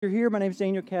You're here. My name is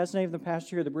Daniel Casnave. I'm the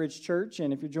pastor here at the Bridge Church,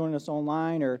 and if you're joining us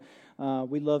online, or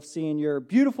we love seeing your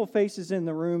beautiful faces in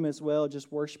the room as well,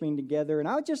 just worshiping together. And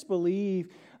I just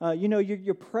believe,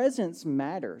 your presence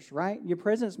matters, right? Your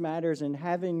presence matters, and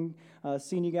having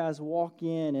seen you guys walk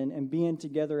in and being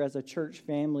together as a church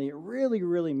family, it really,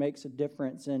 really makes a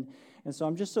difference. And so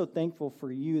I'm just so thankful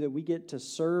for you that we get to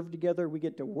serve together, we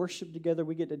get to worship together,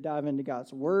 we get to dive into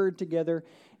God's Word together.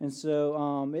 And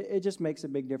so it just makes a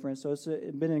big difference. So it's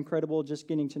been incredible just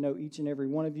getting to know each and every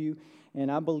one of you.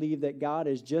 And I believe that God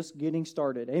is just getting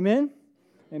started. Amen?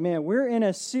 Amen. We're in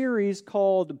a series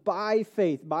called By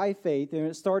Faith, and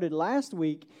it started last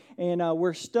week, and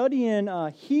we're studying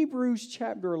Hebrews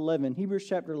chapter 11,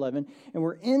 and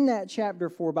we're in that chapter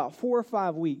for about 4 or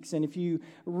 5 weeks, and if you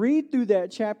read through that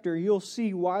chapter, you'll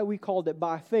see why we called it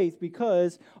By Faith,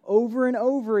 because over and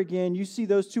over again, you see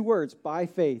those two words, by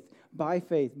faith. By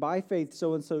faith,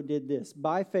 so-and-so did this.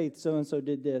 By faith, so-and-so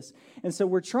did this. And so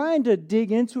we're trying to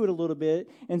dig into it a little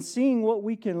bit and seeing what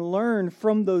we can learn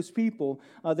from those people.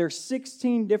 There's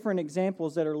 16 different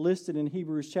examples that are listed in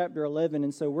Hebrews chapter 11,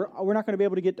 and so we're not going to be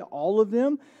able to get to all of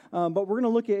them, but we're going to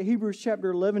look at Hebrews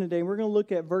chapter 11 today, and we're going to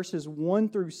look at verses 1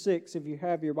 through 6, if you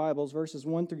have your Bibles, verses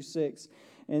 1 through 6.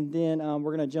 And then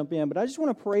we're going to jump in. But I just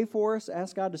want to pray for us,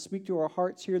 ask God to speak to our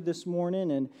hearts here this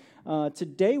morning. And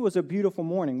today was a beautiful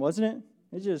morning, wasn't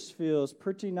it? It just feels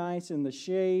pretty nice in the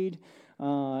shade.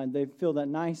 They feel that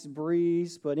nice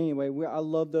breeze. But anyway, I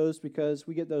love those because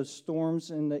we get those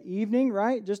storms in the evening,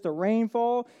 right? Just a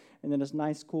rainfall. And then it's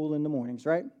nice, cool in the mornings,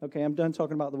 right? Okay, I'm done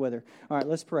talking about the weather. All right,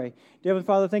 let's pray. Dear Heavenly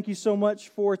Father, thank you so much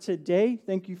for today.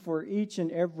 Thank you for each and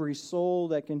every soul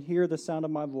that can hear the sound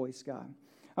of my voice, God.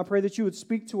 I pray that you would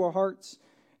speak to our hearts.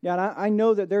 God, I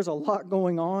know that there's a lot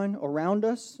going on around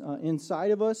us, inside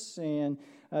of us, and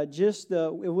just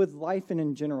with life and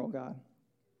in general, God.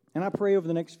 And I pray over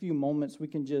the next few moments we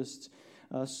can just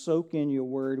soak in your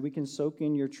word. We can soak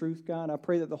in your truth, God. I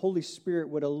pray that the Holy Spirit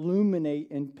would illuminate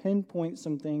and pinpoint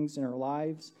some things in our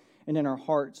lives and in our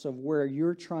hearts of where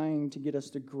you're trying to get us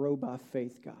to grow by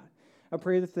faith, God. I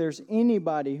pray that if there's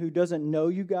anybody who doesn't know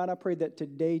you, God, I pray that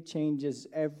today changes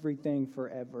everything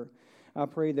forever. I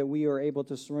pray that we are able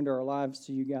to surrender our lives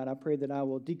to you, God. I pray that I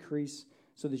will decrease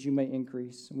so that you may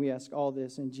increase. And we ask all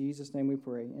this in Jesus' name we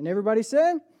pray. And everybody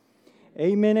said,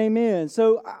 amen, amen.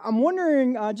 So I'm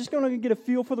wondering, just going to get a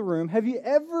feel for the room. Have you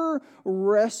ever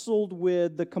wrestled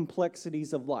with the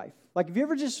complexities of life? Like, have you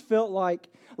ever just felt like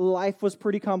life was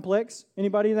pretty complex?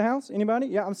 Anybody in the house? Anybody?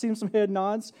 Yeah, I'm seeing some head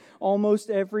nods. Almost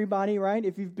everybody, right?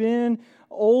 If you've been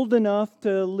old enough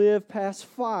to live past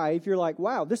 5, you're like,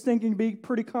 wow, this thing can be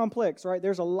pretty complex, right?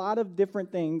 There's a lot of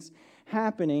different things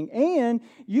happening. And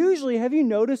usually, have you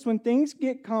noticed when things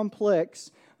get complex,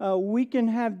 we can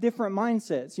have different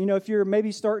mindsets. You know, if you're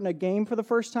maybe starting a game for the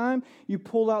first time, you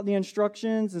pull out the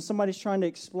instructions and somebody's trying to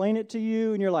explain it to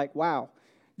you, and you're like, wow,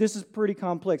 this is pretty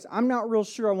complex. I'm not real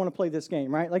sure I want to play this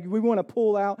game, right? Like, we want to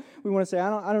pull out. We want to say,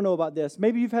 I don't know about this.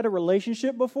 Maybe you've had a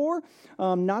relationship before.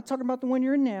 Not talking about the one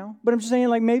you're in now, but I'm just saying,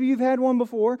 like, maybe you've had one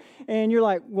before, and you're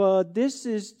like, well, this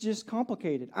is just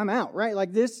complicated. I'm out, right?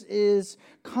 Like, this is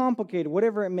complicated,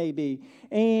 whatever it may be.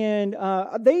 And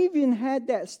they even had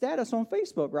that status on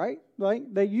Facebook, right?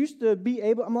 Like, they used to be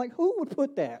able, I'm like, who would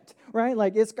put that, right?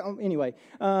 Like, anyway,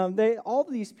 all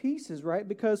these pieces, right?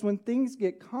 Because when things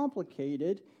get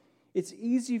complicated, it's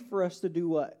easy for us to do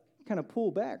what? Kind of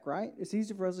pull back, right? It's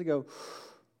easy for us to go,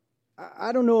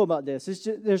 I don't know about this. It's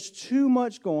just, there's too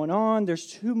much going on. There's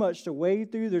too much to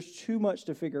wade through. There's too much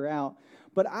to figure out.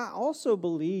 But I also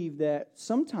believe that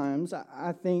sometimes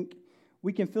I think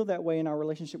we can feel that way in our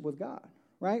relationship with God.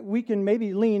 Right? We can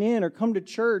maybe lean in or come to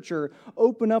church or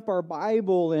open up our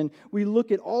Bible and we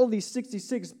look at all these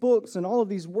 66 books and all of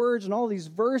these words and all these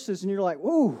verses and you're like,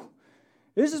 whoa,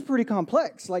 this is pretty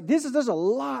complex. Like there's a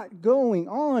lot going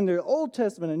on. There's Old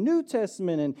Testament and New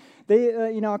Testament, and they,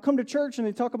 I come to church and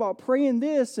they talk about praying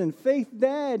this and faith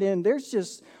that, and there's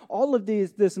just all of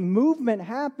this movement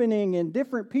happening in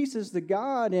different pieces to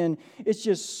God, and it's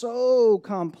just so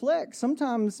complex.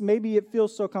 Sometimes maybe it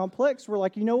feels so complex. We're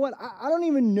like, you know what? I don't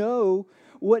even know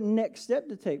what next step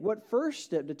to take, what first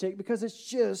step to take, because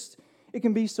it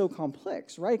can be so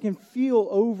complex, right? It can feel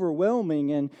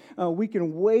overwhelming, and we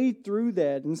can wade through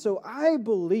that. And so I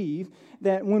believe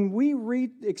that when we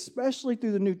read, especially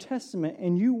through the New Testament,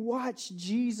 and you watch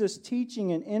Jesus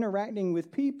teaching and interacting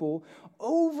with people,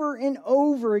 over and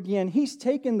over again, he's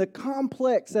taken the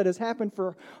complex that has happened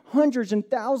for hundreds and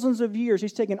thousands of years.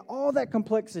 He's taken all that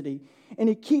complexity, and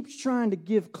he keeps trying to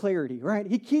give clarity, right?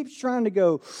 He keeps trying to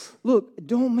go, look,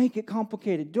 don't make it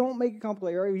complicated. Don't make it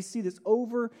complicated, right? We see this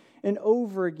over and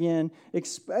over again,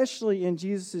 especially in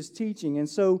Jesus' teaching. And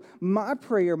so my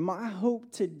prayer, my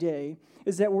hope today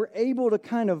is that we're able to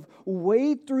kind of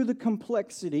wade through the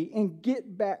complexity and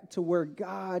get back to where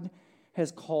God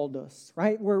has called us,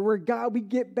 right? Where God, we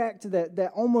get back to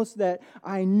that almost that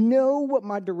I know what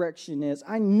my direction is.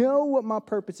 I know what my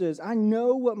purpose is. I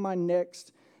know what my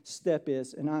next step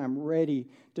is, and I am ready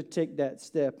to take that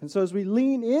step. And so as we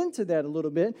lean into that a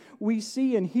little bit, we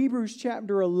see in Hebrews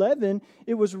chapter 11,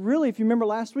 it was really, if you remember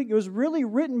last week, it was really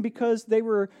written because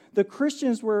the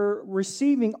Christians were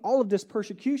receiving all of this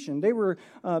persecution. They were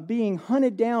being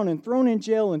hunted down and thrown in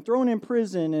jail and thrown in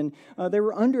prison, and they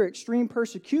were under extreme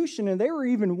persecution, and they were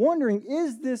even wondering,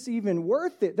 is this even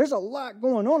worth it? There's a lot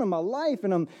going on in my life,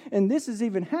 and this is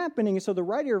even happening. And so the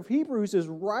writer of Hebrews is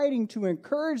writing to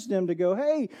encourage them to go,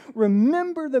 hey,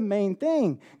 remember the main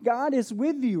thing. God is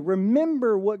with you.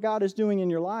 Remember what God is doing in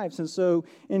your lives. And so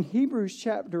in Hebrews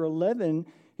chapter 11,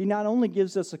 he not only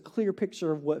gives us a clear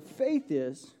picture of what faith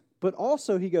is, but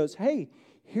also he goes, hey,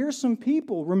 here's some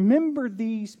people. Remember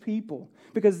these people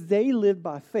because they lived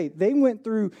by faith. They went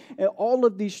through all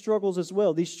of these struggles as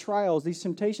well, these trials, these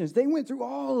temptations. They went through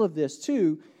all of this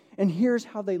too. And here's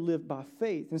how they live by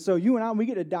faith. And so you and I, we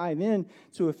get to dive in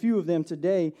to a few of them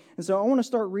today. And so I want to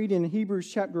start reading Hebrews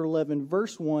chapter 11,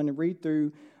 verse 1, and read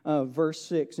through verse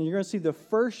 6. And you're going to see the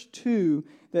first two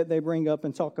that they bring up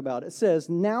and talk about. It says,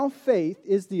 now faith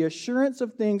is the assurance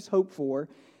of things hoped for,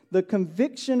 the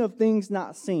conviction of things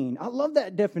not seen. I love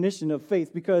that definition of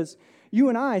faith because you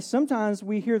and I, sometimes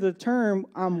we hear the term,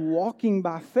 I'm walking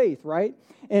by faith, right?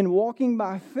 And walking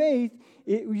by faith,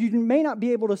 you may not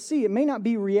be able to see. It may not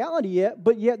be reality yet,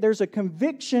 but yet there's a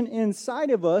conviction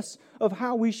inside of us of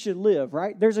how we should live,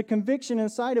 right? There's a conviction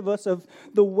inside of us of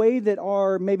the way that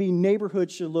our maybe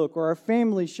neighborhood should look or our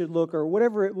family should look or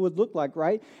whatever it would look like,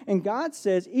 right? And God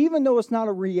says, even though it's not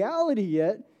a reality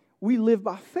yet, we live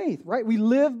by faith, right? We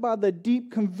live by the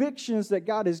deep convictions that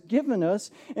God has given us.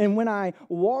 And when I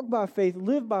walk by faith,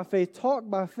 live by faith, talk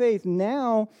by faith,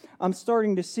 now I'm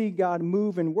starting to see God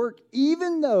move and work,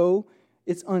 even though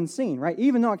it's unseen, right?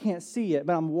 Even though I can't see it,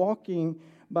 but I'm walking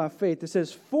by faith. It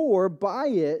says, for by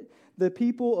it, the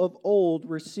people of old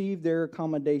received their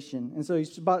accommodation. And so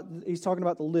he's talking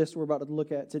about the list we're about to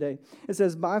look at today. It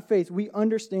says, by faith, we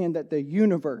understand that the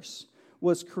universe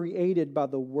was created by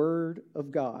the word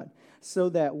of God, so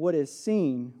that what is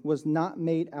seen was not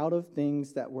made out of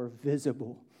things that were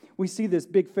visible. We see this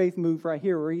big faith move right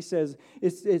here where he says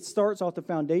it starts off the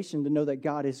foundation to know that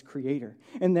God is creator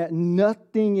and that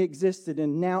nothing existed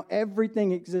and now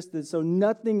everything existed. So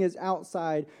nothing is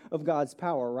outside of God's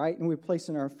power, right? And we're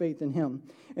placing our faith in him.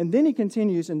 And then he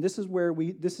continues, and this is where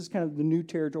this is kind of the new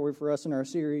territory for us in our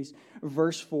series,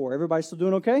 verse 4. Everybody still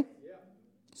doing okay?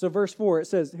 So verse 4, it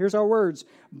says, here's our words.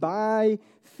 By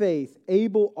faith,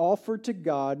 Abel offered to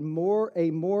God a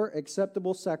more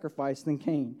acceptable sacrifice than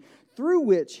Cain, through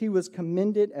which he was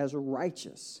commended as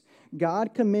righteous,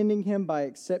 God commending him by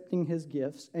accepting his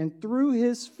gifts. And through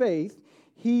his faith,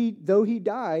 though he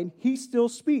died, he still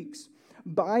speaks.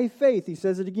 By faith, he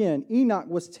says it again, Enoch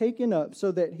was taken up so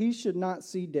that he should not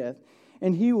see death.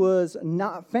 And he was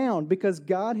not found because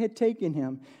God had taken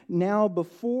him. Now,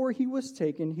 before he was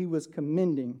taken, he was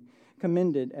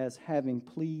commended as having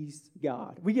pleased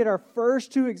God. We get our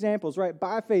first two examples, right,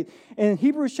 by faith. And in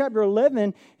Hebrews chapter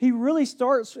 11, he really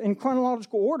starts in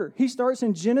chronological order. He starts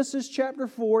in Genesis chapter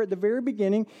 4 at the very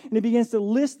beginning, and he begins to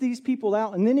list these people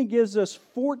out. And then he gives us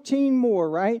 14 more,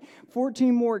 right?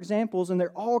 14 more examples, and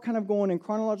they're all kind of going in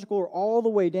chronological order all the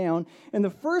way down. And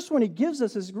the first one he gives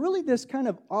us is really this kind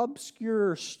of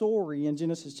obscure story in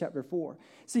Genesis chapter 4.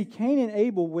 See, Cain and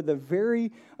Abel were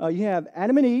you have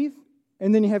Adam and Eve,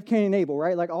 and then you have Cain and Abel,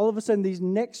 right? Like all of a sudden, these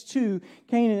next two,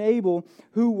 Cain and Abel,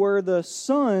 who were the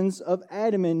sons of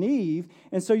Adam and Eve.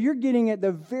 And so you're getting at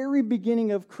the very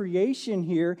beginning of creation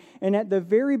here. And at the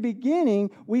very beginning,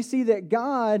 we see that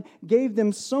God gave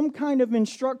them some kind of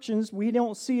instructions. We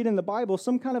don't see it in the Bible,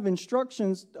 some kind of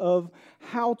instructions of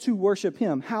how to worship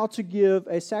him, how to give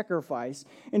a sacrifice.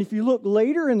 And if you look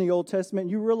later in the Old Testament,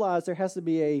 you realize there has to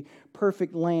be a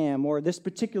perfect lamb or this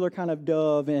particular kind of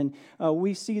dove. And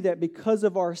we see that because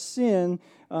of our sin,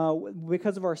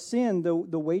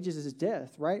 the wages is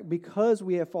death, right? Because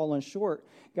we have fallen short,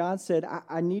 God said,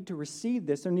 I need to receive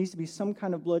this. There needs to be some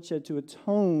kind of bloodshed to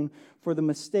atone for the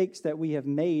mistakes that we have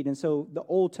made. And so the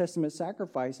Old Testament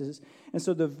sacrifices. And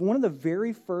so one of the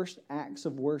very first acts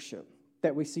of worship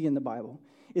that we see in the Bible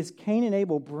is Cain and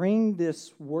Abel bring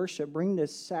this worship, bring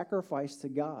this sacrifice to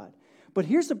God. But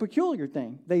here's the peculiar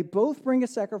thing. They both bring a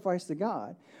sacrifice to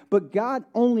God, but God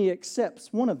only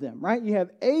accepts one of them, right? You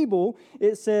have Abel,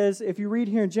 it says, if you read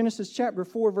here in Genesis chapter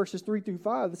 4, verses 3 through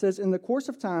 5, it says, in the course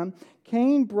of time,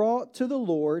 Cain brought to the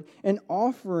Lord an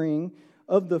offering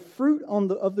of the fruit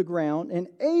of the ground, and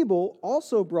Abel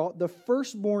also brought the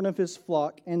firstborn of his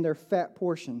flock and their fat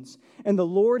portions. And the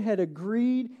Lord had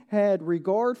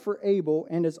regard for Abel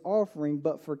and his offering,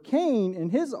 but for Cain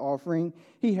and his offering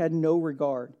he had no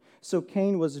regard. So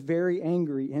Cain was very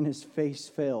angry, and his face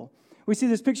fell. We see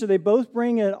this picture. They both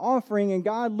bring an offering, and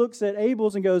God looks at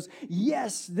Abel's and goes,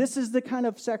 yes, this is the kind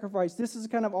of sacrifice. This is the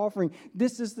kind of offering.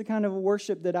 This is the kind of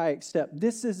worship that I accept.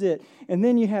 This is it. And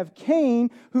then you have Cain,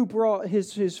 who brought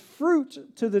his fruit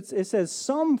it says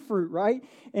some fruit, right?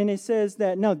 And it says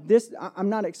that, no, I'm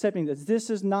not accepting this.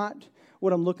 This is not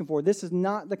what I'm looking for. This is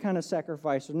not the kind of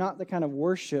sacrifice or not the kind of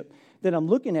worship that I'm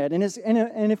looking at. And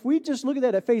if we just look at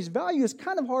that at face value, it's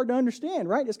kind of hard to understand,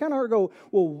 right? It's kind of hard to go,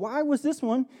 well, why was this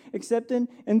one accepted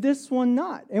and this one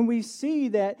not? And we see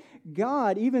that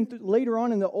God, even later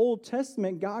on in the Old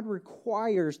Testament, God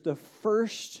requires the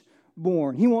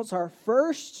firstborn. He wants our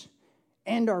first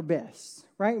and our best,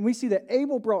 right? And we see that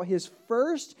Abel brought his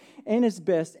first and his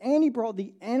best, and he brought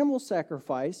the animal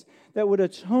sacrifice that would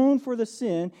atone for the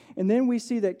sin. And then we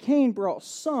see that Cain brought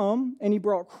some, and he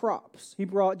brought crops. He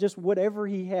brought just whatever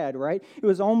he had, right? It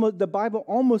was almost, the Bible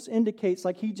almost indicates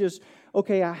like he just,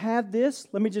 okay, I have this,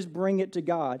 let me just bring it to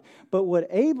God. But what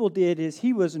Abel did is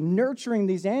he was nurturing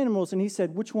these animals, and he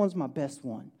said, which one's my best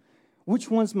one?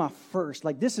 Which one's my first?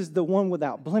 Like, this is the one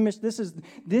without blemish. This is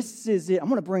it. I'm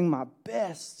going to bring my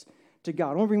best to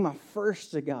God. I want to bring my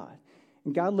first to God.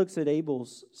 And God looks at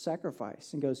Abel's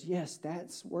sacrifice and goes, yes,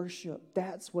 that's worship.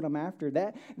 That's what I'm after.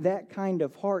 That kind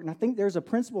of heart. And I think there's a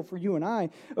principle for you and I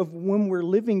of when we're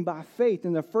living by faith.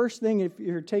 And the first thing, if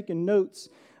you're taking notes,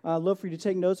 I'd love for you to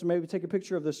take notes or maybe take a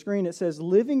picture of the screen. It says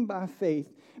living by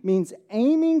faith means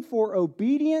aiming for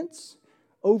obedience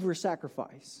over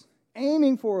sacrifice.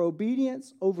 Aiming for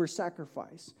obedience over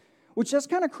sacrifice. Which that's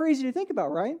kind of crazy to think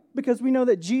about, right? Because we know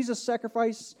that Jesus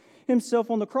sacrificed himself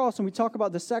on the cross, and we talk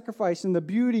about the sacrifice and the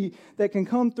beauty that can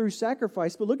come through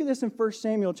sacrifice. But look at this in 1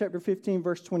 Samuel chapter 15,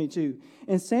 verse 22.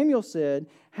 And Samuel said,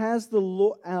 has the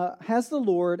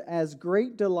Lord as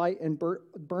great delight in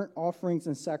burnt offerings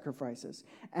and sacrifices,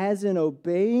 as in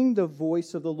obeying the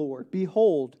voice of the Lord.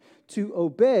 Behold, to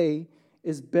obey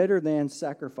is better than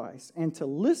sacrifice, and to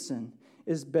listen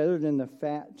is better than the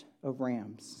fat of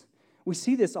rams. We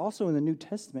see this also in the New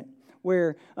Testament,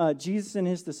 where Jesus and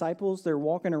his disciples, they're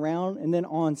walking around, and then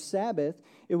on Sabbath,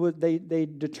 they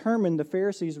determined, the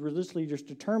Pharisees, religious leaders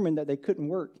determined that they couldn't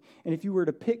work. And if you were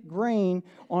to pick grain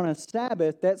on a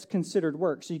Sabbath, that's considered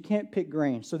work, so you can't pick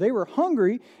grain. So they were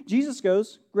hungry. Jesus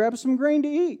goes, grab some grain to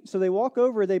eat. So they walk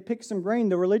over, they pick some grain.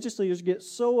 The religious leaders get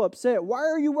so upset. Why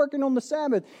are you working on the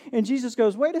Sabbath? And Jesus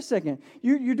goes, wait a second.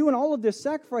 You're doing all of this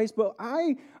sacrifice, but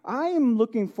I am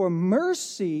looking for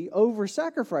mercy over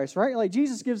sacrifice, right? Like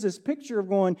Jesus gives this picture of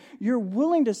going, you're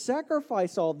willing to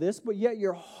sacrifice all this, but yet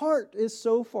your heart is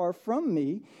so far from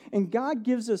me. And God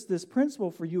gives us this principle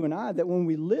for you and I, that when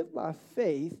we live by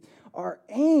faith, our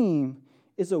aim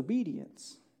is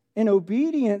obedience. And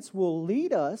obedience will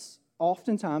lead us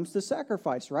oftentimes to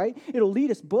sacrifice, right? It'll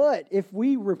lead us. But if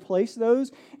we replace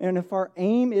those, and if our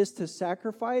aim is to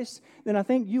sacrifice, then I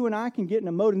think you and I can get in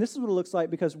a mode, and this is what it looks like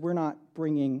because we're not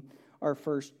bringing our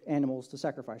first animals to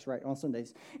sacrifice, right, on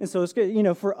Sundays. And so it's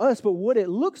good, for us, but what it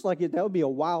looks like, that would be a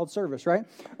wild service, right?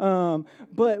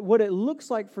 But what it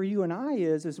looks like for you and I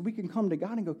is we can come to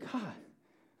God and go, God,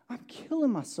 I'm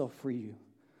killing myself for you.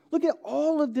 Look at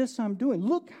all of this I'm doing.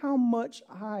 Look how much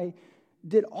I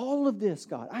did all of this,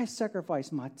 God. I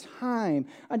sacrificed my time.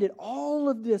 I did all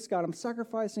of this, God. I'm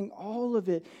sacrificing all of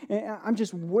it. And I'm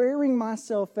just wearing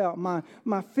myself out.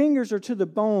 My fingers are to the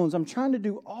bones. I'm trying to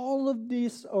do all of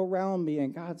this around me.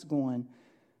 And God's going,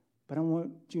 but I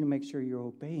want you to make sure you're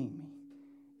obeying me.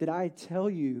 Did I tell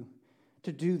you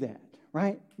to do that,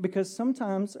 right? Because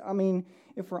sometimes,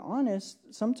 if we're honest,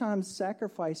 sometimes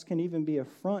sacrifice can even be a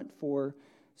front for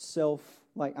self.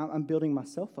 Like, I'm building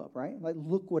myself up, right? Like,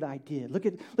 look what I did. Look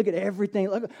at everything.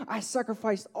 Look, I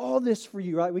sacrificed all this for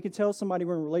you, right? We could tell somebody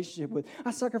we're in a relationship with,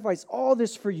 I sacrificed all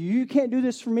this for you. You can't do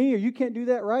this for me, or you can't do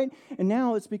that, right? And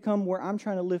now it's become where I'm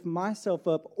trying to lift myself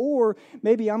up. Or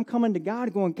maybe I'm coming to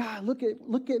God going, God, look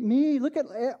at me. Look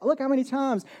how many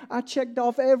times I checked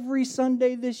off every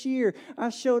Sunday this year. I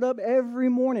showed up every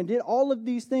morning, did all of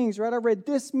these things, right? I read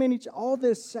all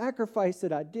this sacrifice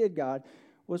that I did, God,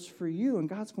 was for you. And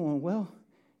God's going, well,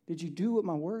 did you do what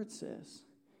my word says?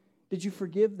 Did you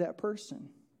forgive that person?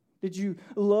 Did you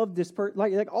love this person?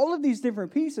 Like all of these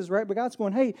different pieces, right? But God's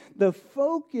going, hey, the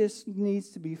focus needs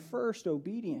to be first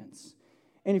obedience.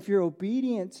 And if you're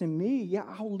obedient to me, yeah,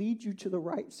 I'll lead you to the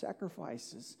right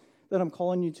sacrifices that I'm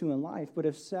calling you to in life. But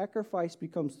if sacrifice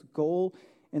becomes the goal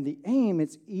and the aim,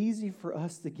 it's easy for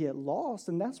us to get lost.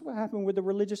 And that's what happened with the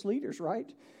religious leaders,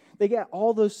 right? They got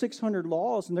all those 600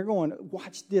 laws, and they're going,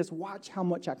 watch this, watch how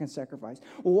much I can sacrifice,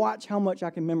 watch how much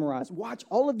I can memorize, watch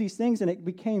all of these things, and it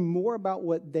became more about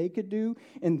what they could do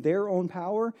in their own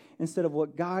power instead of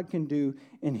what God can do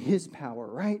in His power,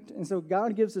 right? And so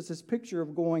God gives us this picture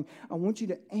of going, I want you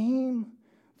to aim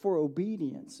for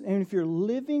obedience. And if you're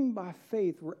living by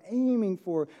faith, we're aiming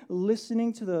for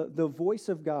listening to the voice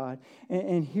of God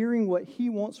and hearing what He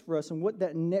wants for us and what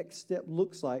that next step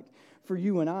looks like for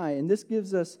you and I. And this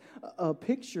gives us a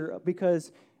picture,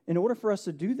 because in order for us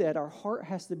to do that, our heart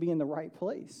has to be in the right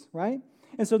place, right?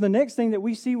 And so the next thing that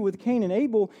we see with Cain and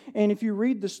Abel, and if you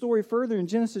read the story further in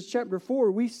Genesis chapter 4,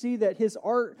 we see that his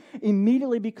heart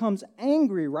immediately becomes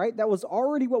angry, right? That was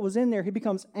already what was in there. He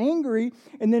becomes angry,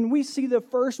 and then we see the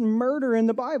first murder in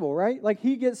the Bible, right? Like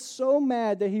he gets so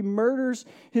mad that he murders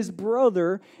his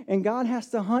brother, and God has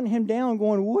to hunt him down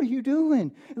going, what are you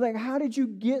doing? Like, how did you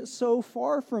get so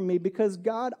far from me? Because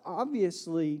God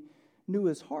obviously knew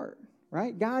his heart,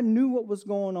 right? God knew what was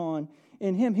going on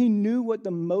in him. He knew what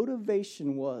the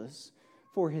motivation was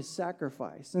for his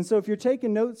sacrifice. And so if you're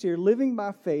taking notes here, living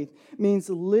by faith means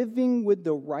living with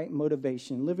the right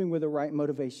motivation, living with the right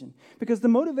motivation. Because the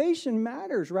motivation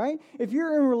matters, right? If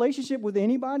you're in a relationship with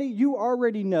anybody, you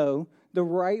already know the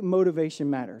right motivation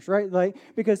matters, right? Like,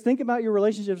 because think about your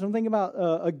relationships and think about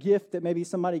a gift that maybe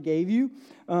somebody gave you,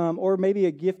 or maybe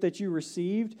a gift that you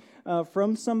received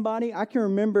from somebody. I can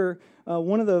remember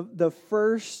one of the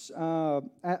first,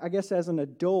 I guess as an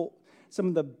adult, some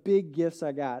of the big gifts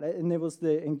I got, and it was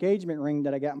the engagement ring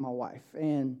that I got my wife.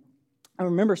 And I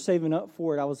remember saving up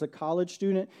for it. I was a college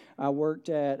student. I worked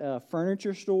at a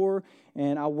furniture store,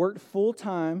 and I worked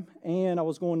full-time, and I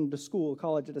was going to school,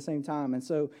 college at the same time. And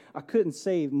so I couldn't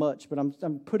save much, but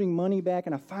I'm putting money back,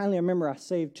 and I remember I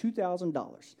saved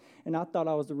 $2,000. And I thought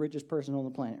I was the richest person on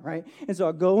the planet, right? And so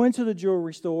I go into the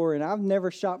jewelry store, and I've never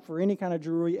shopped for any kind of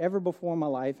jewelry ever before in my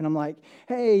life. And I'm like,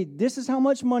 hey, this is how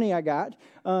much money I got.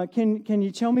 Can you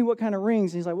tell me what kind of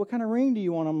rings? And he's like, what kind of ring do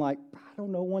you want? I'm like, I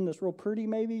don't know, one that's real pretty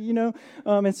maybe, you know.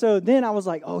 And so then I was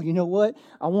like, oh, you know what?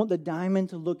 I want the diamond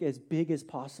to look as big as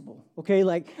possible, okay?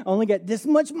 Like, I only got this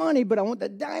much money, but I want the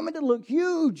diamond to look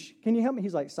huge. Can you help me?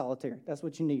 He's like, solitaire. That's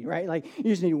what you need, right? Like, you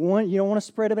just need one. You don't want to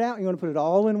spread it out. You want to put it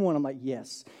all in one. I'm like,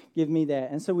 yes, give me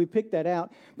that. And so we picked that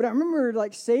out. But I remember,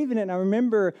 like, saving it, and I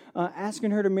remember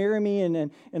asking her to marry me,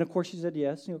 and of course she said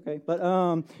yes, okay.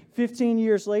 But 15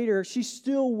 years later, she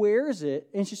still wears it,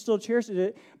 and she still cherishes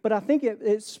it. But I think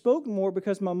it spoke more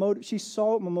because she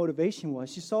saw what my motivation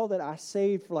was. She saw that I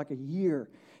saved for like a year.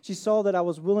 She saw that I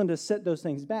was willing to set those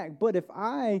things back. But if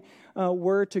I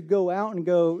were to go out and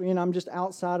go, I'm just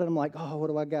outside and I'm like, oh, what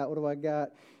do I got? What do I got?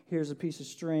 Here's a piece of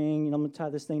string, and I'm going to tie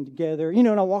this thing together. And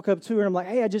I walk up to her and I'm like,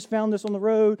 hey, I just found this on the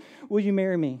road. Will you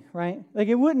marry me, right? Like,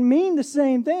 it wouldn't mean the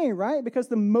same thing, right? Because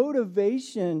the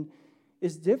motivation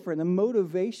is different. The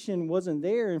motivation wasn't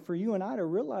there. And for you and I to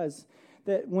realize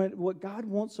that what God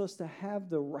wants us to have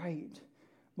the right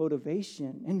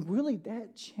motivation, and really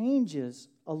that changes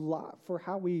a lot for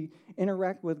how we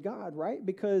interact with God, right?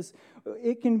 Because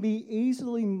it can be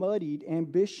easily muddied,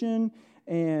 ambition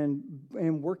and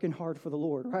working hard for the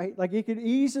Lord, right? Like, it could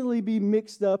easily be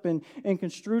mixed up and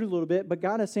construed a little bit, but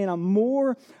God is saying, I'm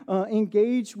more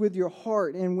engaged with your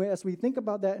heart. And as we think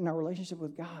about that in our relationship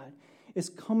with God, it's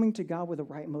coming to God with the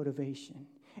right motivation.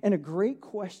 And a great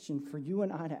question for you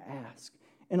and I to ask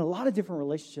in a lot of different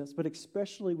relationships, but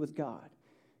especially with God,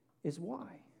 is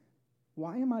why?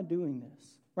 Why am I doing this?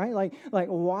 Right? Like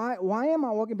why am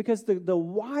I walking? Because the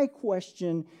why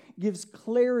question gives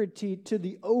clarity to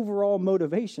the overall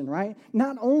motivation, right?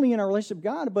 Not only in our relationship with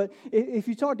God, but if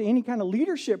you talk to any kind of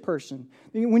leadership person,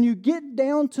 when you get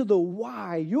down to the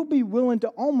why, you'll be willing to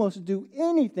almost do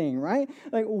anything, right?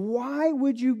 Like, why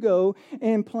would you go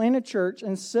and plant a church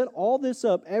and set all this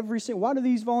up why do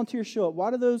these volunteers show up?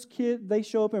 Why do those kids, they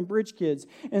show up in Bridge Kids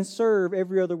and serve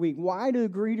every other week? Why do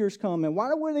greeters come? And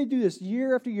why would they do this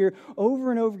year after year,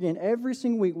 over and over again, every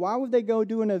single week? Why would they go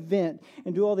do an event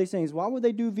and do all these things? Why would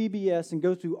they do VBS and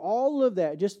go through all of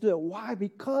that? Why?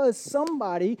 Because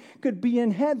somebody could be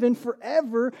in heaven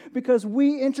forever because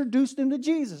we introduced them to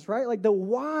Jesus, right? Like, the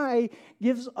why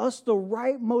gives us the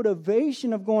right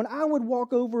motivation of going, I would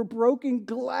walk over broken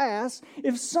glass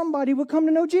if somebody would come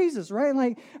to know Jesus, right?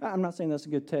 Like, I'm not saying that's a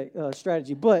good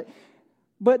strategy, but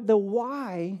the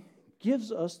why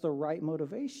gives us the right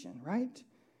motivation, right?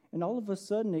 And all of a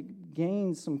sudden it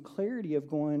gains some clarity of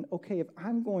going, okay, if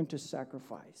I'm going to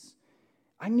sacrifice,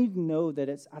 I need to know that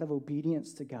it's out of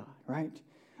obedience to God, right?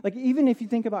 Like even if you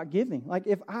think about giving, like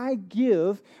if I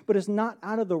give, but it's not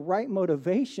out of the right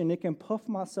motivation, it can puff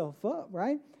myself up,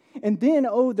 right? And then,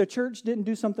 oh, the church didn't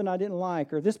do something I didn't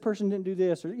like, or this person didn't do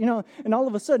this, or, and all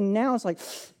of a sudden now it's like,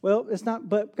 well, it's not,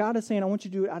 but God is saying, I want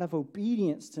you to do it out of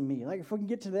obedience to me. Like if we can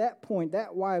get to that point,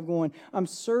 that why of going, I'm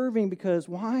serving because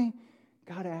why?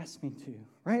 God asked me to,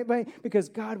 right? Because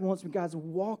God wants me, God's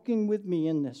walking with me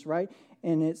in this, right?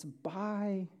 And it's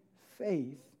by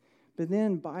faith. But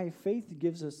then by faith, it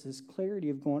gives us this clarity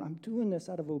of going, I'm doing this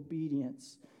out of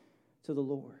obedience to the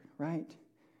Lord, right?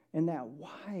 And that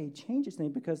why changes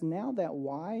things because now that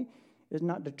why is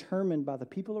not determined by the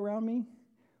people around me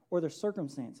or the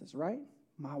circumstances, right?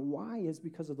 My why is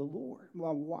because of the Lord. My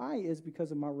why is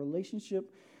because of my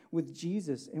relationship with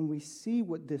Jesus. And we see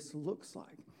what this looks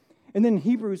like. And then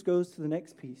Hebrews goes to the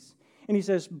next piece. And he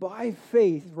says, by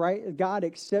faith, right, God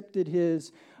accepted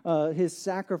his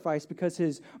sacrifice because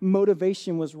his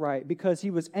motivation was right, because he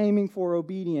was aiming for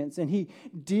obedience, and he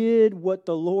did what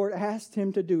the Lord asked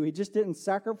him to do. He just didn't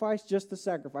sacrifice just to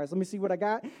sacrifice. Let me see what I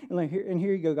got, and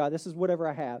here you go, God. This is whatever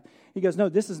I have. He goes, no,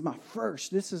 this is my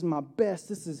first. This is my best.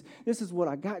 This is what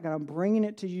I got, God. I'm bringing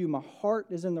it to you. My heart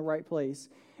is in the right place.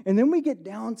 And then we get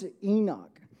down to Enoch.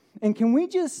 And can we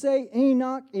just say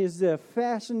Enoch is a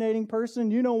fascinating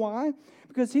person? You know why?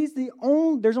 Because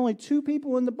there's only two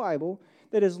people in the Bible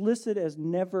that is listed as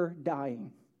never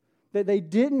dying. That they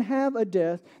didn't have a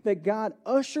death, that God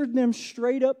ushered them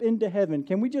straight up into heaven.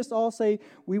 Can we just all say,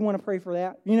 we want to pray for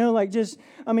that?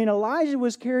 Elijah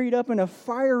was carried up in a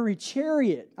fiery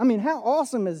chariot. How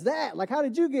awesome is that? Like, how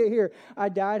did you get here? I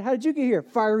died. How did you get here?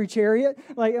 Fiery chariot.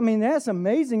 That's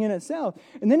amazing in itself.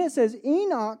 And then it says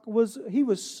Enoch was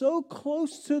so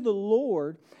close to the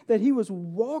Lord that he was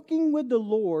walking with the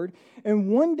Lord. And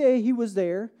one day he was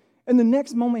there, and the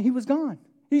next moment he was gone.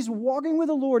 He's walking with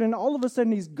the Lord, and all of a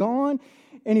sudden he's gone,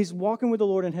 and he's walking with the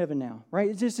Lord in heaven now, right?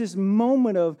 It's just this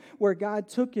moment of where God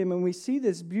took him, and we see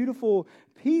this beautiful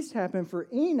peace happen for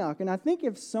Enoch. And I think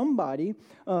if somebody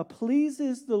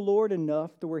pleases the Lord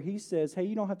enough to where he says, hey,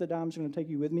 you don't have to die, I'm just going to take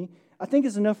you with me, I think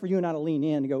it's enough for you and I to lean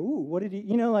in and go, ooh, what did he,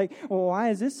 well,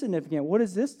 why is this significant? What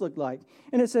does this look like?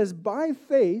 And it says, by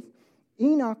faith,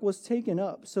 Enoch was taken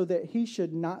up so that he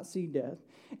should not see death,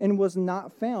 and was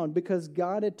not found because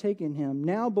God had taken him.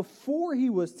 Now, before he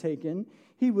was taken,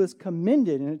 he was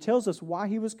commended. And it tells us why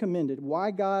he was commended,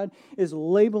 why God is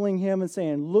labeling him and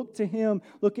saying, look to him,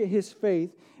 look at his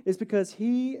faith, is because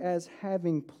he, as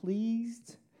having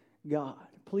pleased God.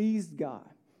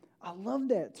 I love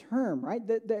that term, right?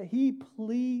 That he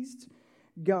pleased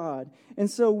God. And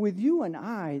so with you and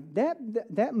I,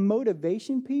 that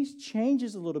motivation piece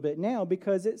changes a little bit now,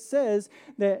 because it says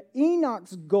that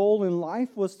Enoch's goal in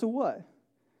life was to what?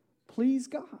 Please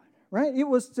God, right? It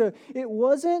wasn't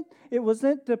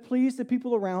to please the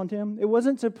people around him. It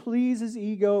wasn't to please his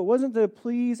ego. It wasn't to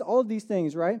please all of these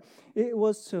things, right? It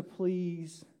was to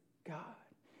please God.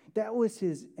 That was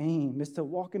his aim, is to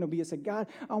walk in obedience. Say, God,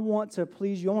 I want to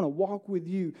please you. I want to walk with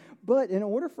you. But in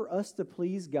order for us to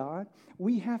please God,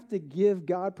 we have to give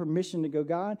God permission to go,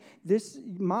 God,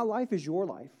 my life is your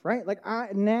life, right?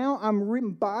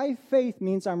 By faith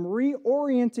means I'm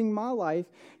reorienting my life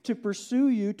to pursue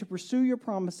you, to pursue your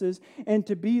promises, and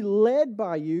to be led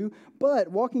by you. But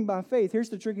walking by faith, here's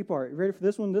the tricky part. You ready for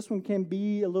this one? This one can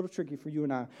be a little tricky for you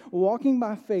and I. Walking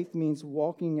by faith means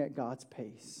walking at God's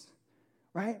pace.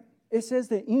 Right? It says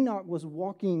that Enoch was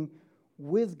walking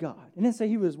with God. It didn't say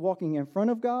he was walking in front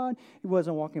of God. He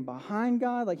wasn't walking behind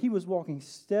God. Like, he was walking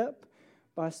step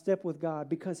by step with God,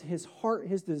 because his heart,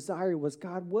 his desire was,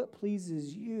 God, what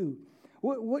pleases you?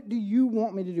 What do you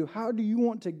want me to do? How do you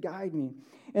want to guide me?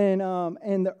 And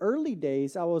in the early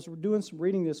days, I was doing some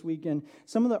reading this week, and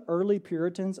some of the early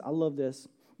Puritans, I love this.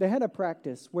 They had a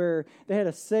practice where they had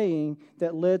a saying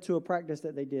that led to a practice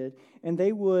that they did. And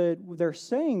their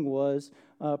saying was,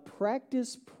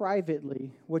 practice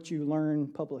privately what you learn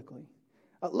publicly.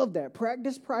 I love that.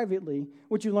 Practice privately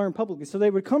what you learn publicly. So they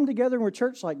would come together in a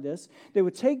church like this. They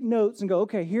would take notes and go,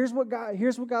 okay, here's what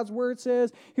God's word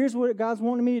says. Here's what God's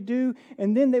wanting me to do.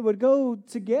 And then they would go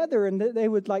together, and they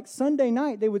would, like Sunday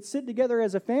night, they would sit together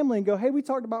as a family and go, hey, we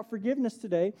talked about forgiveness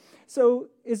today. So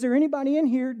is there anybody in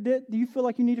here that do you feel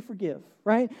like you need to forgive,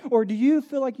 right? Or do you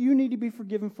feel like you need to be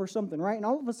forgiven for something, right? And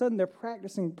all of a sudden they're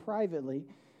practicing privately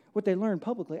what they learned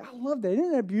publicly. I love that.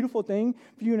 Isn't that a beautiful thing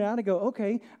for you and I to go,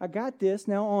 okay, I got this.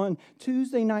 Now on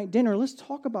Tuesday night dinner, let's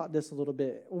talk about this a little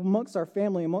bit amongst our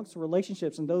family, amongst the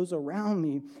relationships and those around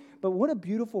me. But what a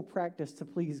beautiful practice to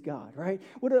please God, right?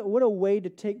 What a way to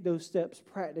take those steps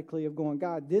practically of going,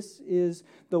 God, this is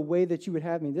the way that you would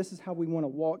have me. This is how we want to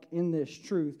walk in this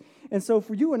truth. And so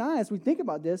for you and I, as we think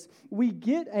about this, we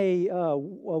get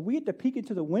to peek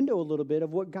into the window a little bit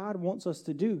of what God wants us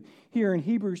to do here in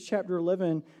Hebrews chapter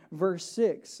 11, verse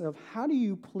 6, of how do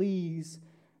you please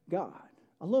God?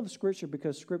 I love Scripture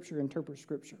because Scripture interprets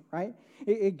Scripture, right?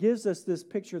 It gives us this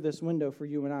picture, this window for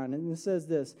you and I. And it says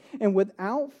this, and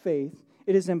without faith,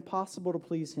 it is impossible to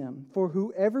please him. For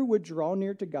whoever would draw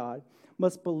near to God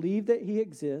must believe that he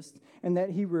exists and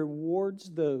that he rewards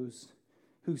those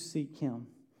who seek him.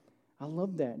 I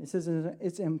love that. It says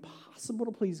it's impossible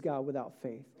to please God without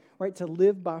faith, right? To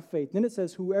live by faith. Then it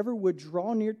says whoever would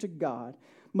draw near to God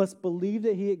must believe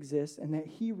that he exists and that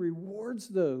he rewards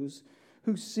those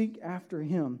who seek after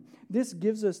him. This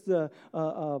gives us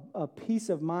a peace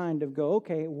of mind of go,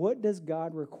 okay, what does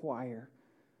God require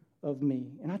of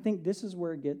me? And I think this is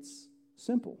where it gets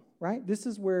simple, right? This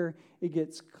is where it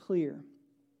gets clear.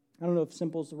 I don't know if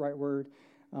simple is the right word,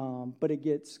 but it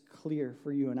gets clear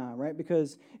for you and I, right?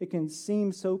 Because it can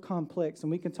seem so complex,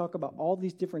 and we can talk about all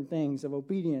these different things of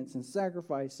obedience and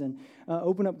sacrifice and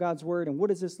open up God's word, and what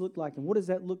does this look like, and what does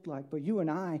that look like? But you and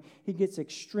I, he gets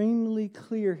extremely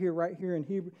clear here, right here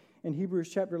in Hebrews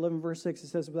chapter 11, verse 6. It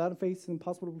says, without faith it's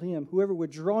impossible to please him. Whoever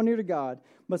would draw near to God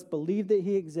must believe that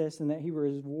he exists and that he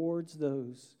rewards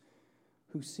those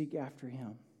who seek after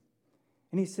him.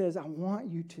 And he says, I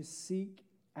want you to seek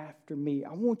after me.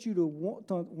 I want you to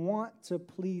want to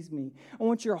please me. I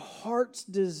want your heart's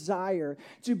desire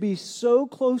to be so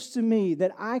close to me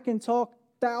that I can talk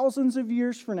thousands of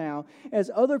years from now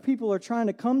as other people are trying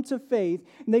to come to faith,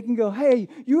 and they can go, hey,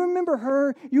 you remember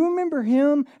her? You remember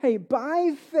him? Hey,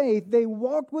 by faith, they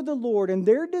walked with the Lord, and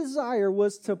their desire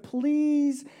was to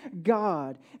please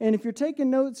God. And if you're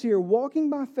taking notes here, walking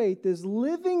by faith is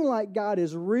living like God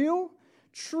is real,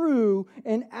 true,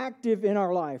 and active in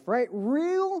our life, right?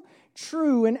 Real,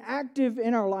 true, and active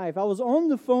in our life. I was on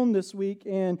the phone this week,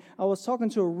 and I was talking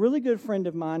to a really good friend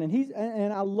of mine,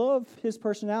 and I love his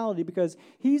personality because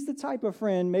he's the type of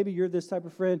friend, maybe you're this type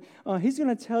of friend, he's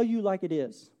going to tell you like it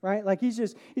is, right? Like he's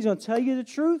going to tell you the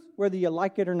truth, whether you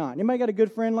like it or not. Anybody got a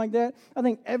good friend like that? I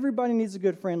think everybody needs a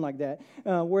good friend like that,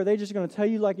 where they're just going to tell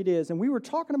you like it is. And we were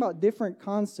talking about different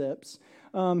concepts.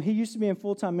 He used to be in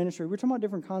full-time ministry. We're talking about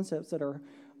different concepts that are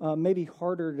maybe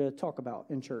harder to talk about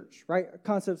in church, right?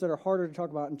 Concepts that are harder to talk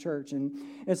about in church. And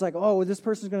it's like, oh, this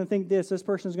person's going to think this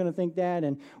person's going to think that,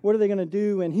 and what are they going to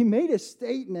do? And he made a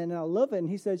statement, and I love it. And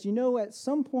he says, at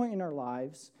some point in our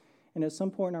lives and at some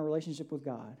point in our relationship with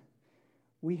God,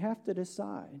 we have to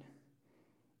decide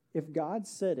if God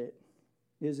said it,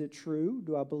 is it true?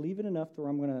 Do I believe it enough that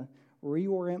I'm going to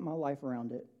reorient my life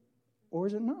around it? Or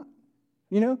is it not?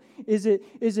 Is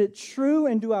it true,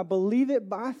 and do I believe it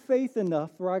by faith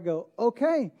enough where I go,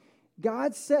 okay,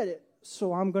 God said it,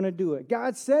 so I'm going to do it.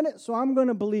 God said it, so I'm going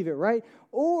to believe it, right?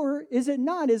 Or is it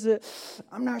not? Is it,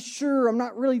 I'm not sure, I'm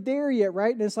not really there yet,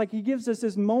 right? And it's like he gives us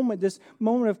this moment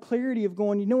of clarity of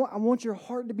going, you know what, I want your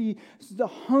heart to be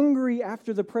hungry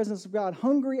after the presence of God,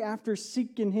 hungry after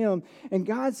seeking him. And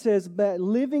God says that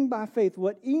living by faith,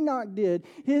 what Enoch did,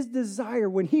 his desire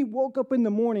when he woke up in the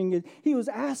morning, he was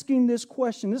asking this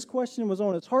question. This question was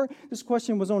on his heart. This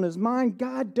question was on his mind.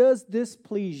 God, does this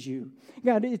please you?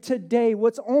 God, today,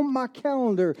 what's on my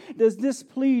calendar, does this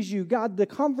please you? God, the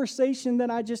conversation that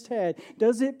I just had,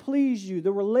 does it please you?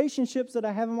 The relationships that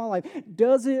I have in my life,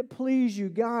 does it please you?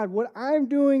 God, what I'm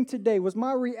doing today, was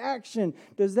my reaction,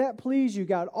 does that please you,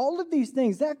 God? All of these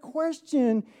things, that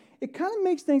question, it kind of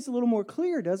makes things a little more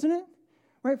clear, doesn't it?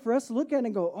 Right? For us to look at it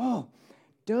and go, oh,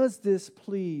 does this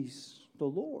please the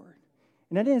Lord?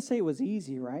 And I didn't say it was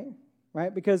easy, right?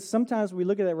 Right? Because sometimes we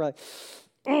look at that, we're like,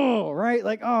 oh, right?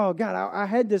 Like, oh, God, I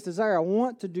had this desire. I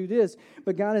want to do this.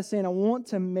 But God is saying, I want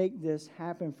to make this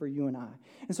happen for you and I.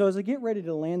 And so as I get ready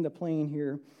to land the plane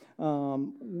here,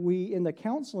 in the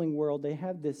counseling world, they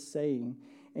have this saying,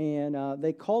 and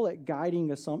they call it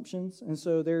guiding assumptions. And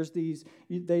so there's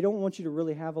they don't want you to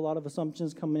really have a lot of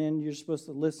assumptions coming in. You're supposed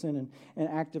to listen and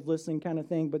active listening kind of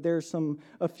thing. But there's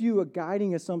a few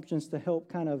guiding assumptions to help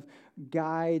kind of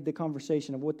guide the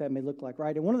conversation of what that may look like,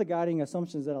 right? And one of the guiding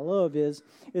assumptions that I love is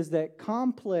that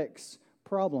complex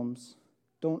problems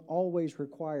don't always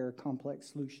require complex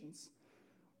solutions.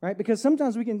 Right? Because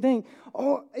sometimes we can think,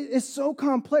 oh, it's so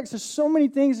complex. There's so many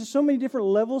things. There's so many different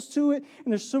levels to it.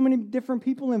 And there's so many different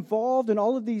people involved in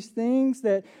all of these things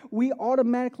that we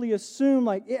automatically assume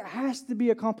like it has to be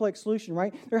a complex solution,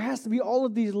 right? There has to be all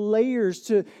of these layers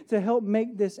to help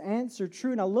make this answer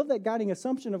true. And I love that guiding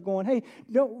assumption of going, hey,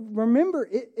 remember,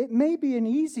 it may be an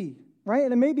easy right?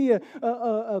 And it may be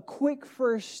a quick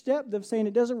first step of saying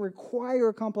it doesn't require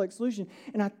a complex solution.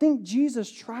 And I think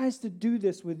Jesus tries to do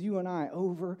this with you and I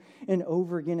over and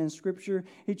over again in Scripture.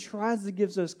 He tries to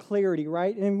give us clarity,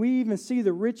 right? And we even see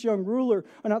the rich young ruler,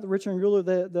 or not the rich young ruler,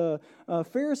 the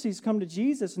Pharisees come to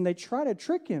Jesus and they try to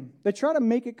trick him. They try to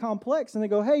make it complex. And they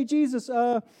go, hey, Jesus,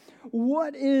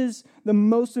 what is the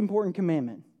most important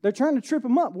commandment? They're trying to trip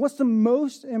him up. What's the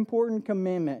most important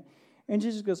commandment? And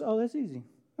Jesus goes, oh, that's easy.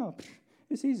 Oh,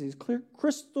 it's easy. It's clear,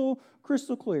 crystal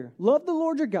clear. Love the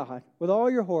Lord your God with all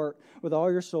your heart, with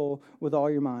all your soul, with all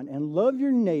your mind. And love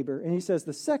your neighbor. And he says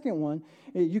the second one,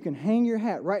 you can hang your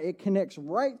hat, right? It connects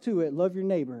right to it. Love your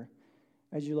neighbor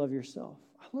as you love yourself.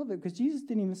 I love it because Jesus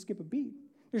didn't even skip a beat.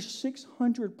 There's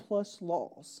 600 plus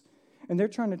laws. And they're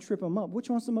trying to trip him up. Which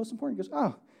one's the most important? He goes,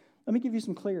 oh, let me give you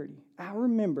some clarity. I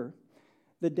remember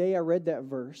the day I read that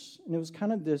verse. And it was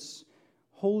kind of this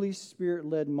Holy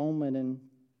Spirit-led moment. And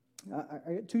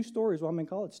I got two stories while I'm in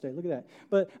college today. Look at that.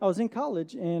 But I was in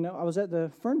college, and I was at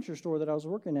the furniture store that I was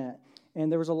working at,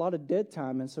 and there was a lot of dead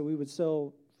time, and so we would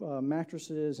sell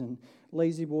mattresses and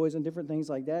lazy boys and different things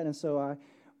like that. And so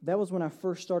that was when I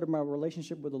first started my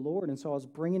relationship with the Lord, and so I was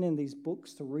bringing in these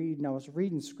books to read, and I was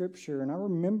reading Scripture, and I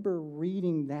remember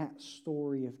reading that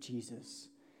story of Jesus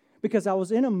because I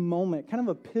was in a moment, kind of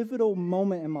a pivotal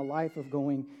moment in my life of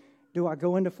going, do I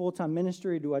go into full-time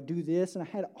ministry? Do I do this? And I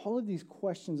had all of these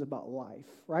questions about life,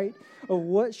 right? Of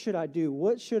what should I do?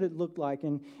 What should it look like?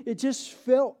 And it just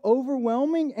felt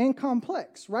overwhelming and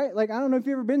complex, right? Like, I don't know if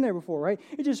you've ever been there before, right?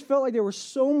 It just felt like there was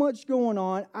so much going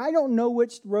on. I don't know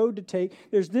which road to take.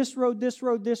 There's this road, this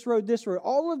road, this road, this road,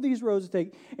 all of these roads to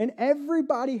take. And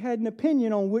everybody had an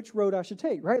opinion on which road I should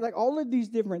take, right? Like all of these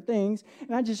different things.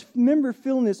 And I just remember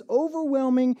feeling this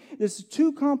overwhelming, this is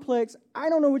too complex. I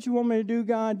don't know what you want me to do,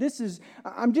 God.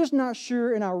 I'm just not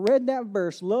sure. And I read that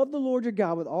verse, love the Lord your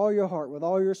God with all your heart, with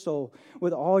all your soul,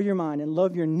 with all your mind, and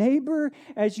love your neighbor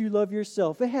as you love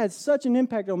yourself. It had such an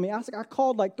impact on me. I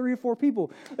called like 3 or 4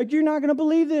 people. Like, you're not going to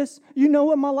believe this. You know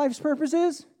what my life's purpose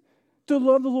is? To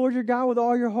love the Lord your God with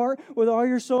all your heart, with all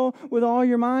your soul, with all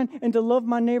your mind, and to love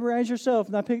my neighbor as yourself.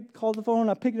 And I called the phone,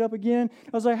 I picked it up again.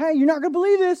 I was like, hey, you're not going to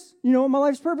believe this. You know what my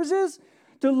life's purpose is?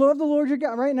 To love the Lord your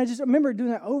God, right? And I just remember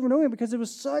doing that over and over because it was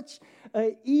such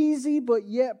an easy but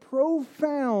yet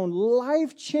profound,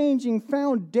 life-changing,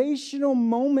 foundational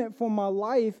moment for my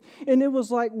life. And it was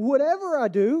like, whatever I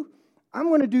do, I'm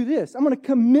going to do this. I'm going to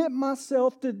commit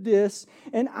myself to this,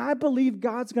 and I believe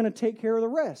God's going to take care of the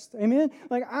rest. Amen?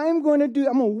 Like, I'm going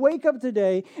to wake up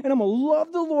today, and I'm going to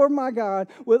love the Lord my God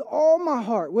with all my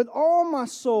heart, with all my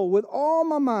soul, with all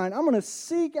my mind. I'm going to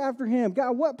seek after Him.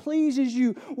 God, what pleases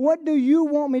you? What do you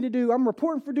want me to do? I'm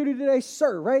reporting for duty today,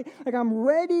 sir, right? Like, I'm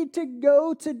ready to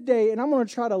go today, and I'm going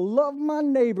to try to love my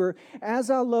neighbor as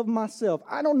I love myself.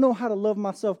 I don't know how to love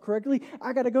myself correctly.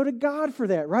 I got to go to God for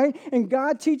that, right? And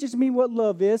God teaches me what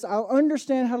love is. I'll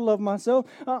understand how to love myself.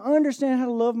 I'll understand how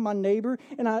to love my neighbor.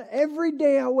 And every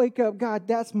day I wake up, God,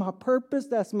 that's my purpose.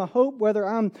 That's my hope. Whether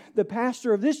I'm the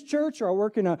pastor of this church or I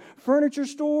work in a furniture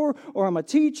store or I'm a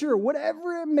teacher or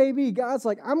whatever it may be, God's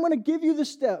like, I'm going to give you the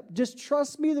step. Just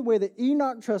trust me the way that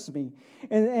Enoch trusts me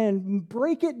and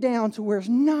break it down to where it's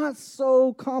not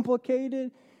so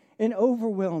complicated and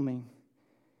overwhelming.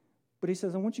 But He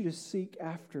says, I want you to seek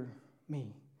after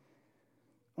me.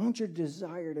 I want your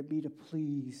desire to be to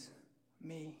please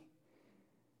me.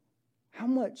 How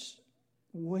much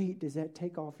weight does that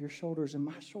take off your shoulders and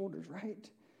my shoulders, right?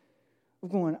 Of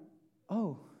going,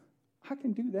 oh, I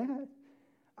can do that.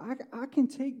 I can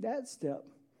take that step.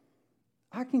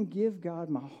 I can give God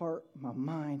my heart, my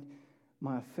mind,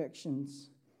 my affections,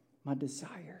 my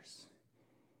desires.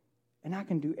 And I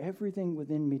can do everything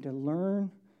within me to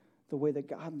learn the way that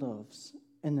God loves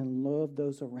and then love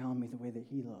those around me the way that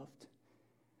He loved.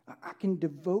 I can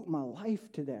devote my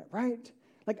life to that, right?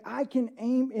 Like I can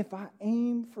aim, if I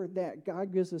aim for that,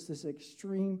 God gives us this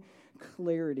extreme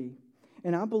clarity.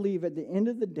 And I believe at the end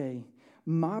of the day,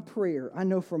 my prayer, I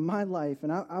know for my life,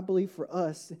 and I believe for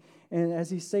us, and as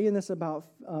He's saying this about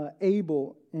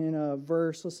Abel in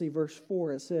verse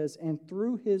 4, it says, and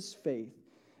through his faith,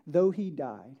 though he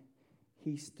died,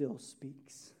 he still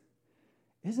speaks.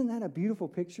 Isn't that a beautiful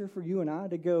picture for you and I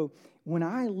to go, when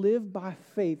I live by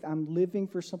faith, I'm living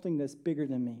for something that's bigger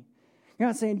than me.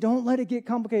 God's saying, don't let it get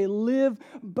complicated. Live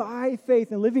by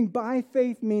faith. And living by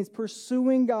faith means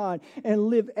pursuing God and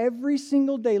live every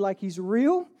single day like He's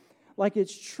real, like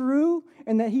it's true,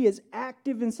 and that He is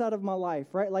active inside of my life,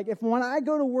 right? Like when I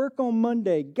go to work on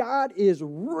Monday, God is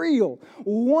real,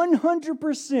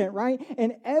 100%, right?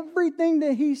 And everything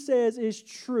that He says is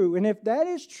true. And if that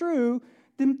is true,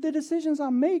 then the decisions I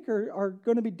make are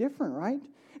going to be different, right?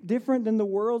 different than the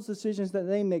world's decisions that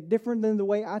they make, different than the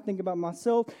way I think about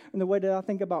myself and the way that I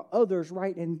think about others,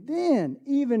 right? And then,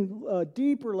 even a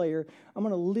deeper layer, I'm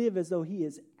going to live as though He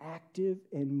is active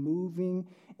and moving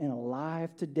and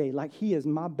alive today, like He is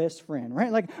my best friend,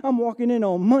 right? Like I'm walking in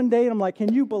on Monday and I'm like,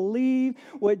 can you believe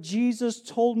what Jesus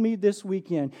told me this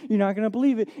weekend? You're not going to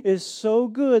believe it. It's so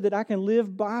good that I can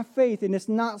live by faith and it's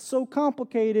not so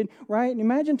complicated, right? And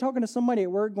imagine talking to somebody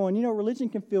at work going, religion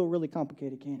can feel really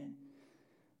complicated, can't it?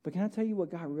 But can I tell you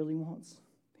what God really wants?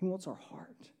 He wants our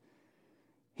heart.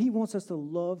 He wants us to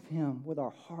love Him with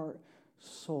our heart,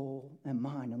 soul, and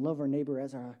mind, and love our neighbor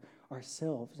as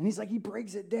ourselves. And He's like, He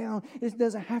breaks it down. It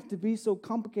doesn't have to be so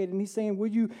complicated. And He's saying, will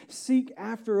you seek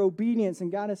after obedience?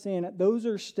 And God is saying that those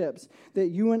are steps that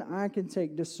you and I can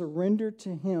take to surrender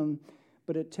to Him.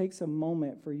 But it takes a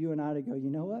moment for you and I to go, you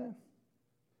know what?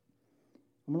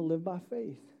 I'm going to live by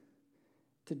faith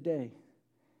today.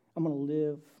 I'm going to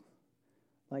live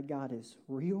like God is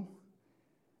real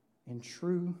and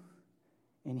true,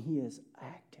 and He is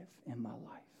active in my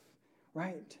life,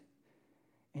 right?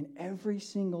 And every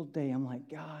single day, I'm like,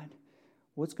 God,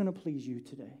 what's going to please you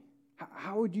today?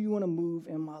 How do you want to move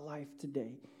in my life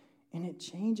today? And it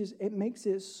changes. It makes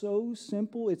it so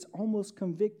simple. It's almost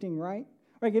convicting, right?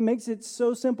 Like it makes it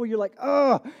so simple. You're like,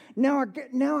 now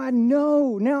I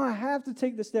know. Now I have to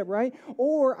take the step, right?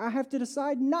 Or I have to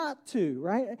decide not to,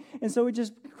 right? And so it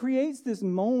just creates this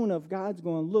moment of God's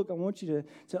going, look, I want you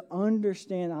to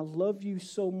understand I love you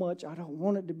so much. I don't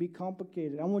want it to be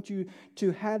complicated. I want you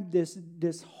to have this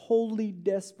holy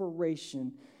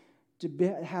desperation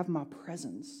to have my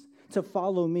presence, to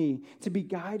follow me, to be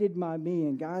guided by me.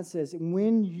 And God says,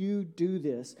 when you do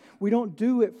this, we don't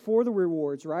do it for the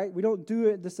rewards, right? We don't do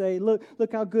it to say, look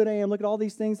how good I am. Look at all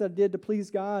these things I did to please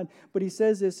God. But He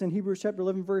says this in Hebrews chapter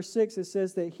 11, verse 6. It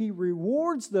says that He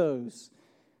rewards those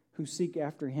who seek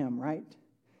after Him, right?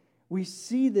 We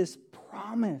see this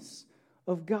promise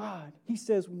of God. He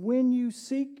says, when you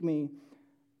seek me,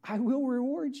 I will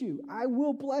reward you. I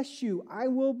will bless you. I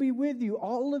will be with you.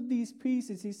 All of these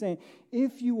pieces, He's saying,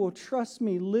 if you will trust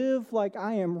me, live like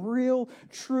I am real,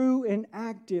 true, and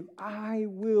active, I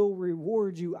will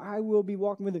reward you. I will be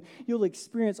walking with you. You'll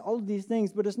experience all of these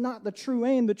things, but it's not the true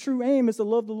aim. The true aim is to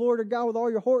love the Lord or God with all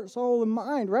your heart, soul, and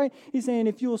mind, right? He's saying,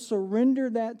 if you'll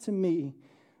surrender that to me,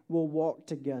 we'll walk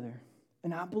together.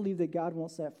 And I believe that God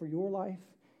wants that for your life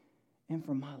and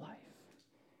for my life.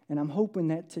 And I'm hoping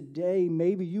that today,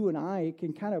 maybe you and I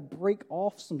can kind of break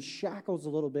off some shackles a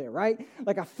little bit, right?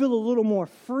 Like I feel a little more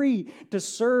free to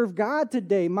serve God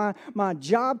today. My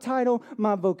job title,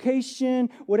 my vocation,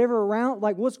 whatever around,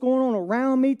 like what's going on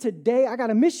around me today. I got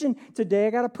a mission today. I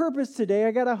got a purpose today.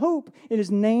 I got a hope. And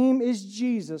His name is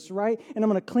Jesus, right? And I'm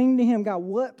going to cling to Him. God,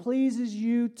 what pleases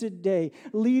you today?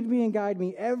 Lead me and guide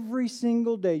me every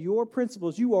single day. Your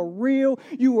principles, you are real,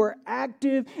 you are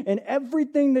active, and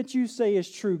everything that you say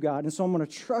is true, God. And so I'm going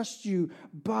to trust you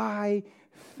by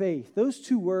faith. Those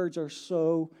two words are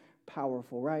so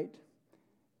powerful, right?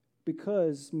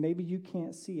 Because maybe you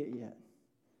can't see it yet,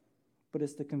 but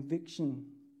it's the conviction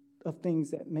of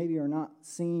things that maybe are not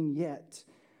seen yet,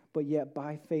 but yet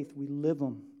by faith we live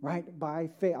them, right? By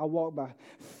faith, I walk by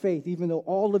faith, even though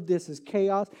all of this is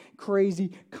chaos,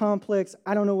 crazy, complex.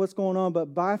 I don't know what's going on,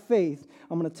 but by faith,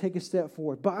 I'm going to take a step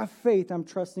forward. By faith, I'm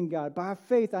trusting God. By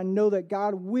faith, I know that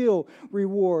God will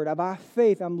reward. By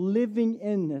faith, I'm living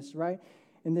in this, right?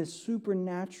 And this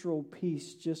supernatural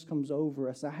peace just comes over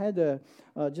us. I had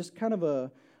just kind of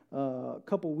a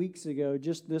couple weeks ago,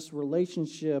 just this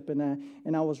relationship, and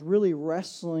I was really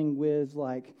wrestling with,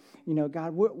 like,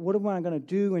 God, what am I going to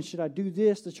do, and should I do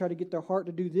this to try to get their heart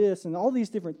to do this, and all these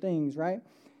different things, right?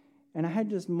 And I had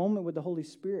this moment with the Holy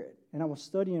Spirit, and I was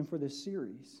studying for this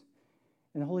series,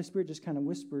 and the Holy Spirit just kind of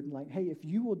whispered, like, hey, if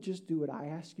you will just do what I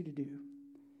ask you to do,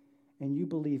 and you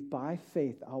believe by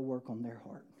faith, I'll work on their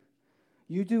heart.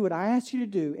 You do what I ask you to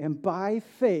do, and by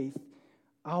faith,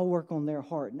 I'll work on their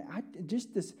heart. And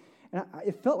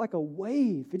it felt like a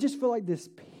wave. It just felt like this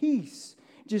peace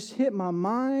just hit my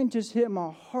mind, just hit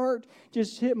my heart,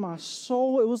 just hit my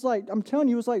soul. It was like, I'm telling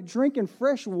you, it was like drinking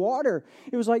fresh water.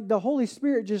 It was like the Holy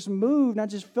Spirit just moved, and I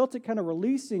just felt it kind of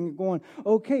releasing, going,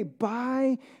 okay,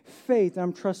 by faith,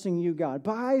 I'm trusting you, God.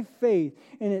 By faith.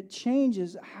 And it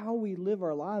changes how we live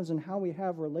our lives and how we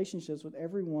have relationships with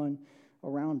everyone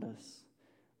around us.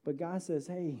 But God says,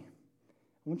 hey,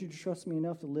 I want you to trust me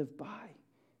enough to live by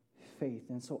faith.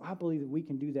 And so I believe that we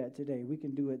can do that today. We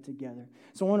can do it together.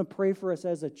 So I want to pray for us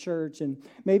as a church. And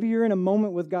maybe you're in a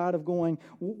moment with God of going,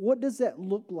 what does that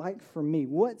look like for me?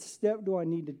 What step do I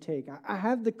need to take? I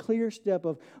have the clear step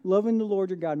of loving the Lord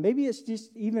your God. Maybe it's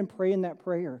just even praying that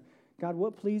prayer. God,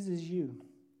 what pleases you?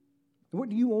 What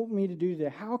do you want me to do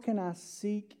today? How can I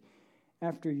seek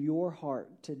after your heart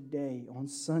today on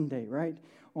Sunday, right?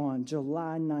 On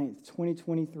July 9th,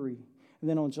 2023. And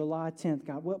then on July 10th,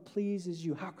 God, what pleases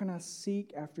you? How can I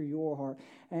seek after your heart?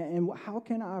 And how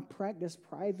can I practice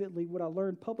privately what I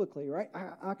learned publicly, right?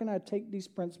 How can I take these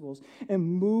principles and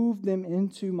move them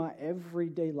into my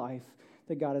everyday life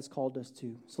that God has called us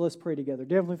to? So let's pray together.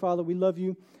 Dear Heavenly Father, we love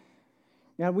you.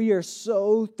 God, we are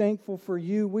so thankful for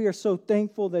you. We are so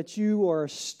thankful that you are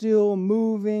still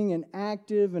moving and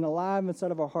active and alive inside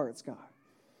of our hearts, God.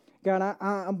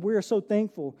 God, we are so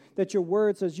thankful that your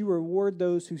word says you reward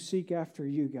those who seek after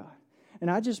you, God.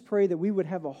 And I just pray that we would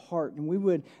have a heart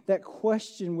and that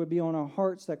question would be on our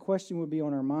hearts, that question would be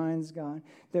on our minds, God,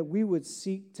 that we would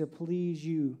seek to please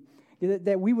you.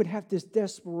 That we would have this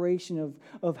desperation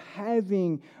of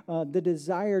having the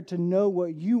desire to know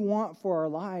what you want for our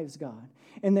lives, God.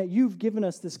 And that you've given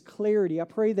us this clarity. I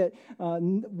pray that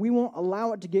we won't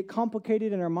allow it to get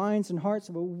complicated in our minds and hearts,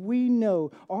 but we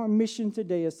know our mission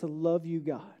today is to love you,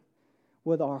 God,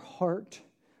 with our heart,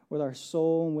 with our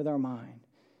soul, and with our mind.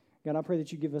 God, I pray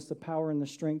that you give us the power and the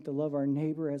strength to love our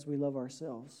neighbor as we love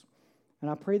ourselves.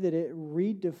 And I pray that it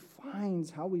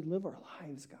redefines how we live our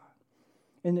lives, God.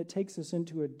 And it takes us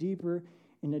into a deeper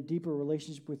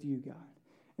relationship with you, God.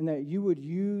 And that you would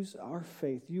use our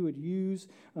faith, you would use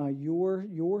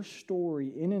your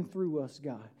story in and through us,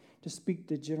 God, to speak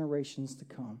to generations to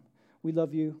come. We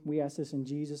love you. We ask this in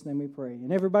Jesus' name we pray.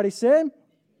 And everybody said,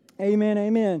 amen,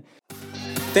 amen.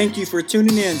 Thank you for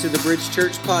tuning in to the Bridge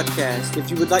Church podcast.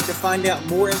 If you would like to find out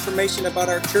more information about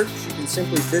our church, you can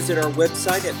simply visit our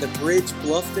website at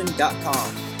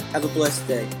thebridgebluffton.com. Have a blessed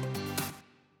day.